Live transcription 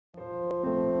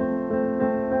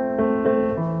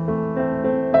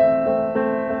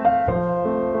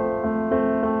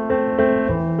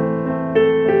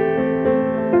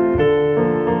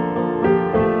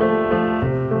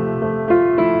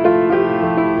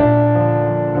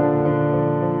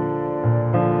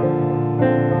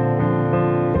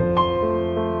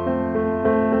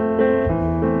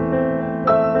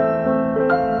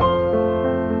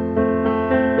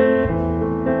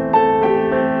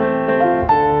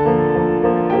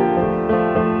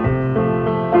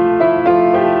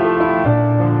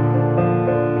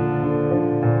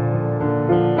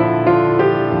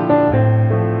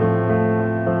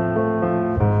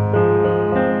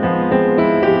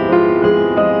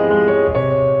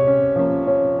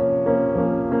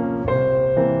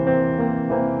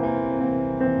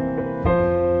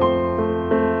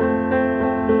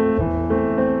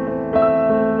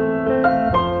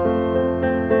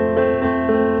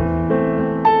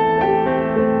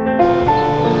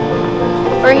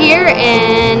We're here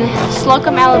in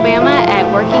Slocum, Alabama at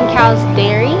Working Cows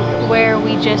Dairy, where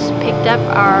we just picked up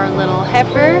our little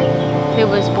heifer who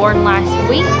was born last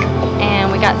week, and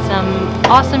we got some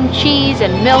awesome cheese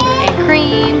and milk and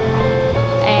cream,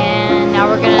 and now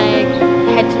we're gonna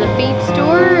head to the feed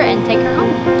store and take her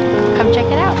home. Come check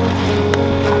it out.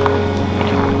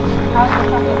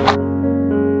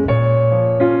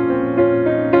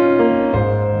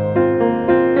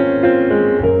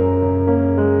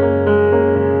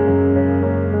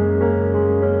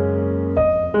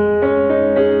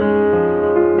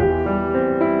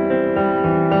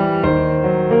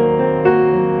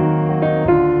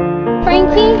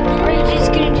 Frankie? Are you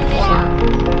just gonna do this?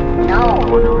 No.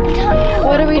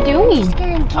 What are we doing?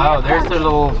 Oh, there's the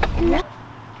little...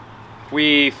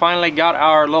 We finally got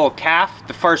our little calf,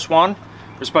 the first one.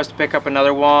 We're supposed to pick up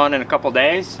another one in a couple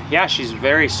days. Yeah, she's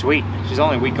very sweet. She's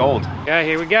only a week old. Yeah,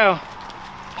 here we go.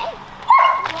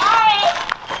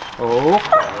 Oh.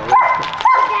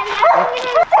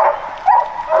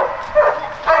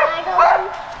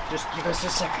 Just give us a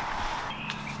second.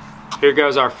 Here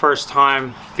goes our first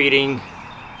time feeding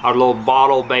our little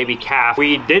bottle baby calf.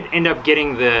 We did end up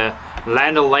getting the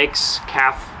Land O'Lakes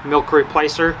calf milk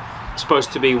replacer. It's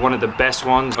supposed to be one of the best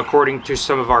ones according to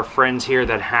some of our friends here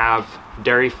that have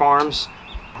dairy farms.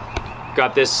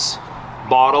 Got this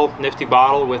bottle, nifty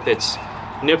bottle with its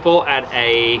nipple at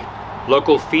a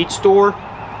local feed store.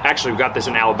 Actually, we got this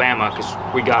in Alabama because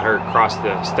we got her across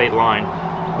the state line.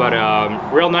 But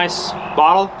real nice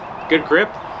bottle, good grip,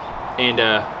 and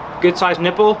good sized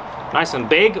nipple, nice and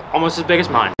big, almost as big as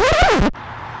mine.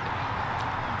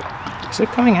 Is it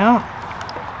coming out?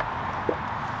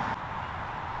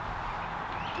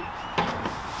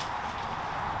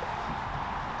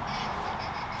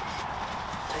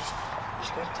 Taste it.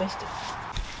 Just gotta taste it.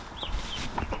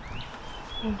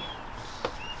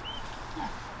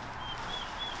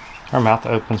 Her mouth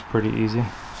opens pretty easy.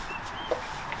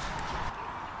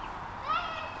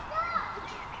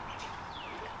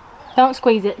 Don't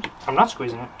squeeze it. I'm not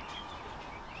squeezing it.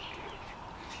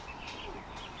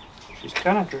 She's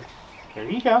gonna drink. There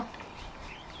you go.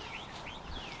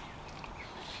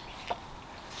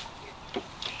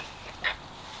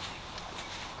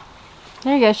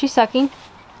 There you go. She's sucking.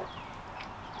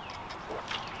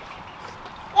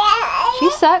 She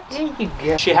sucked. There you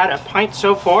go. She had a pint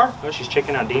so far. Oh, she's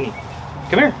checking out Deanie.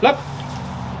 Come here, look.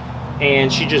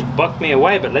 And she just bucked me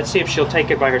away, but let's see if she'll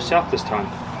take it by herself this time.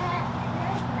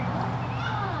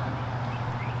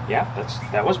 Yeah,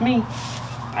 that was me.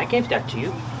 I gave that to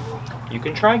you. You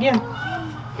can try again.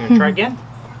 You wanna try again?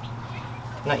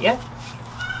 Not yet?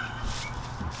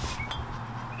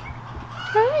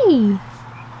 Hi.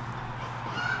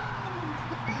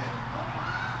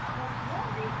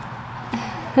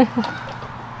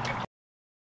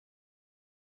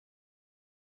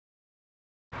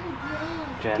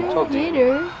 Gentle Deanie.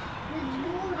 Later.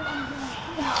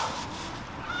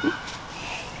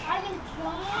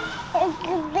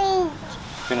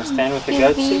 Gonna stand with the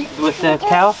goat seat? With the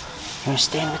cow? Gonna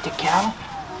stand with the cow?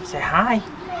 Say hi.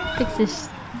 Fix this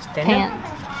Stand pants.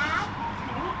 up.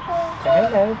 Say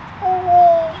hello.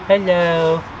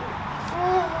 Hello.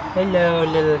 Hello,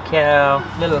 little cow.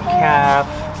 Little calf.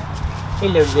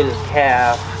 Hello, little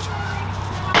calf.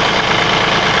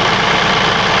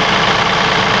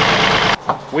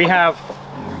 We have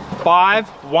 5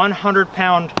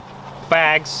 100-pound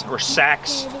bags or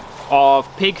sacks of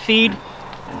pig feed.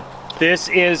 This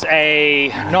is a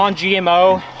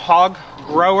non-GMO hog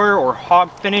grower or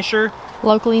hog finisher.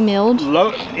 Locally milled.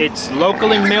 It's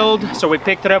locally milled, so we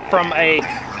picked it up from a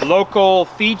local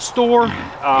feed store.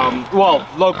 Well,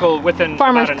 local within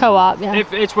Farmers co-op, yeah.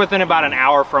 If it's within about an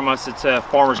hour from us, it's a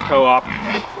farmers co-op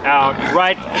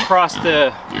right across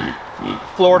the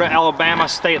Florida-Alabama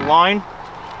state line.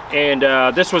 And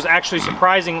this was actually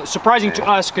surprising to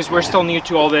us because we're still new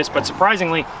to all this, but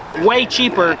surprisingly way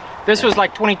cheaper. This was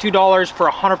like $22 for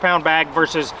a 100-pound bag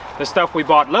versus the stuff we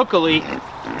bought locally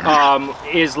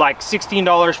is like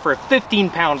 $16 for a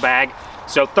 15-pound bag.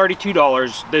 So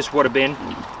 $32 this would have been.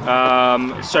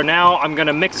 So now I'm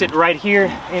gonna mix it right here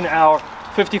in our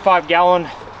 55-gallon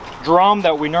drum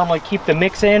that we normally keep the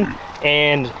mix in.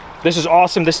 And this is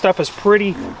awesome. This stuff is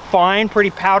pretty fine,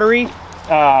 pretty powdery.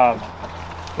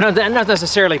 Not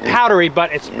necessarily powdery,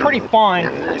 but it's pretty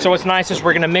fine. So what's nice is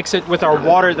we're gonna mix it with our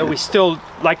water that we still,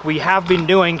 like we have been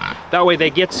doing. That way they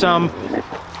get some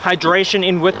hydration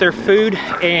in with their food,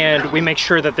 and we make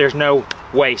sure that there's no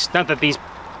waste. Not that these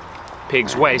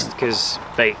pigs waste, because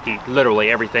they eat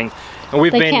literally everything. And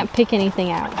They can't pick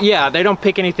anything out. Yeah, they don't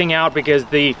pick anything out because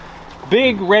the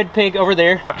big red pig over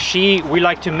there, we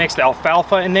like to mix the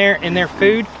alfalfa in their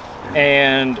food,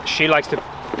 and she likes to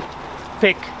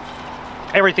pick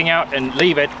everything out and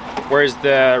leave it, whereas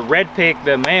the red pig,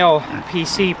 the male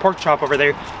PC pork chop over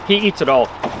there, he eats it all.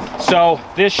 So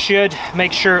this should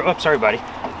make sure, oops, sorry buddy,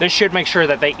 this should make sure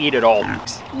that they eat it all.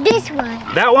 This one.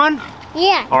 That one?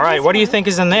 Yeah. All right, what do you think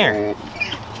is in there?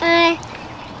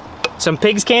 Some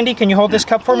pig's candy? Can you hold this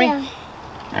cup for me?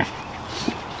 Yeah.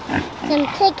 Some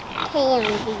pig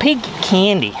candy. Pig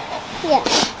candy. Yeah.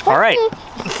 All right,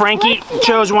 Frankie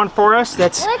chose one for us.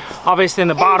 That's obviously in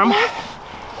the bottom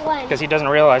because he doesn't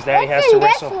realize that he has to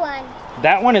whistle. One?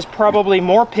 That one is probably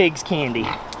more pig's candy.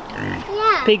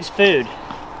 Yeah. Pig's food.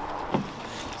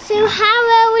 So how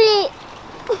will it?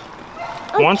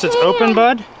 Once it's open,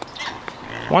 bud.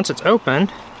 Once it's open.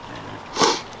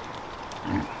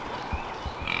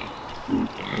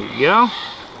 There you go.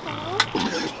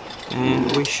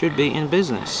 And we should be in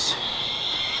business.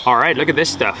 All right, look at this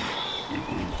stuff.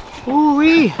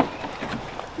 Ooh-wee.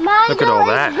 Look at all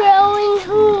that. Growing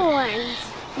horns.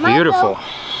 Beautiful.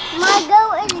 My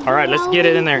goat is All right, let's get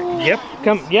it in there. growing Yep,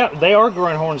 come. Yeah, they are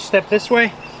growing horns. Step this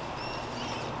way.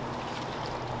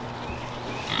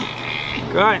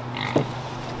 Go ahead.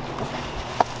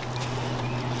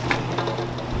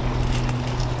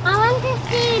 I want to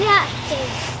see that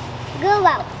thing. Go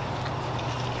out.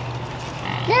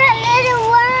 That little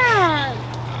worm.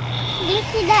 Do you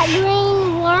see that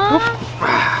green worm?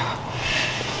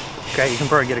 Okay, you can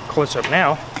probably get a close up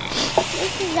now.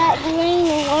 This is that green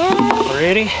worm.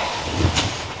 Ready?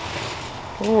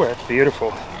 Oh, that's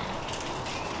beautiful.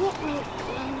 The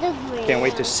green. Can't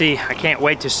wait to see. I can't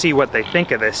wait to see what they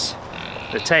think of this.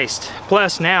 The taste.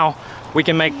 Plus, now we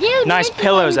can make Do nice this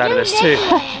pillows one, out of do this too.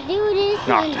 one, Do this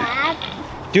No. one, Dad.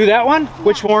 Do that one?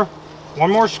 Which more? One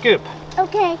more scoop.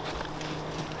 Okay.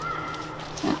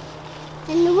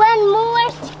 And one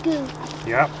more scoop.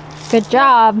 Yep. Good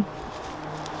job.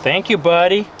 Thank you,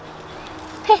 buddy.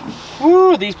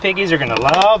 Woo, these piggies are gonna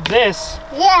love this.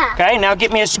 Yeah. Okay, now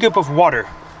get me a scoop of water.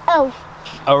 Oh,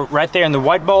 Oh, right there in the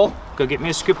white bowl. Go get me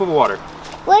a scoop of water.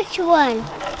 which one?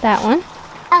 That one.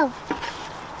 Oh,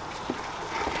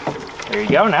 There you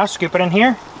go. Now scoop it in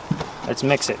here. Let's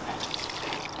mix it.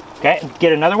 Okay,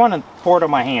 get another one and pour it on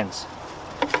my hands.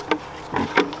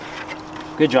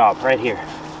 Good job, right here.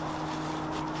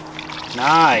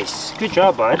 Nice. Good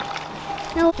job, bud.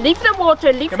 Leave the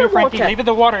water, leave Come the here, Frankie. water. Leave it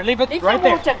the water. Leave it Leave right the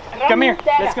there. water. Come Run here. with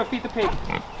that. Let's go feed the pig. Run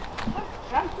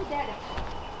to daddy.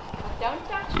 Don't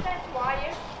touch that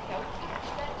wire. Don't touch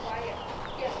that wire.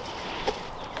 Here.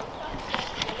 Don't touch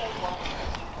that yellow wire.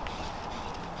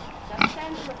 Just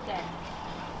stand with that.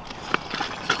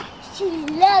 she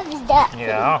loves that.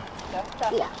 Yeah. Don't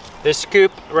touch. Yeah. This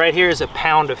scoop right here is a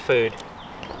pound of food.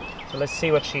 So let's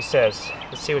see what she says.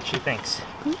 Let's see what she thinks.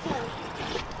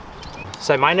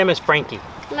 So my name is Frankie.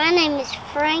 My name is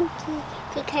Frankie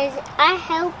because I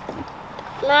help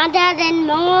my dad and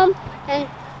mom and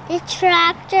this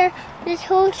tractor, this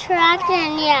whole tractor,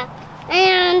 and yeah,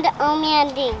 and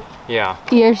and Ding. Yeah.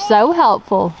 You're so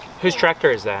helpful. Whose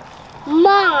tractor is that?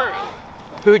 Mine,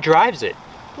 Who drives it?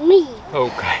 me.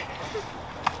 Okay.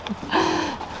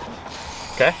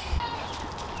 Okay.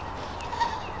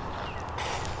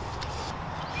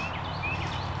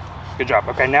 Good job.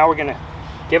 Okay, now we're gonna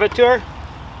give it to her.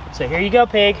 So here you go,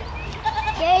 pig.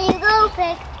 There you go,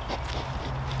 pig.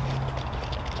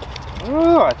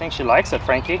 Ooh, I think she likes it,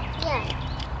 Frankie. Yeah.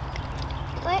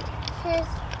 What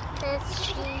does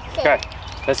she say? Okay,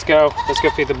 let's go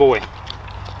feed the boy.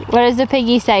 What does the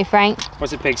piggy say, Frank?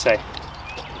 What's the pig say?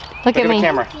 Look at the me.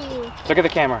 camera. Thank you. Look at the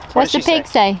camera. What What's the does she pig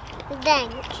say?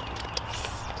 Thanks.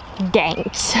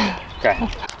 Thanks. Okay.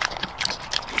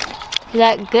 Is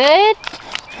that good?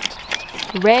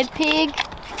 Red pig?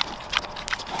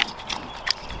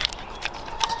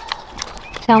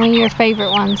 Tell me your favorite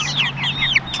ones.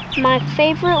 My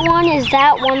favorite one is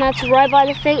that one that's right by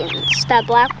the fence, that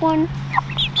black one.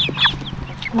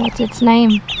 What's its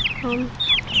name?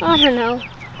 I don't know.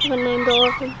 I haven't named all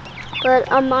of them.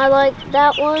 But I like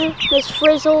that one, Miss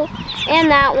Frizzle, and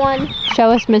that one, Show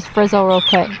us Miss Frizzle real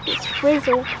quick. Miss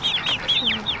Frizzle.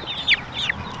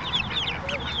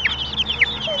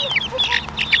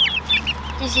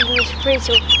 This is Miss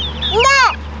Frizzle.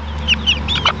 No!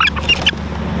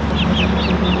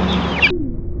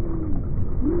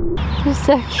 You're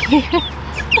so cute.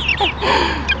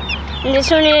 And this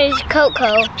one is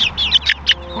Coco.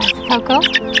 That's Coco.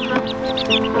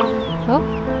 Oh,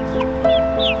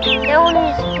 That one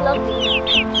is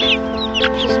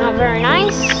Fluffy. She's not very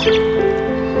nice.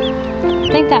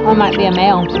 I think that one might be a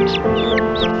male.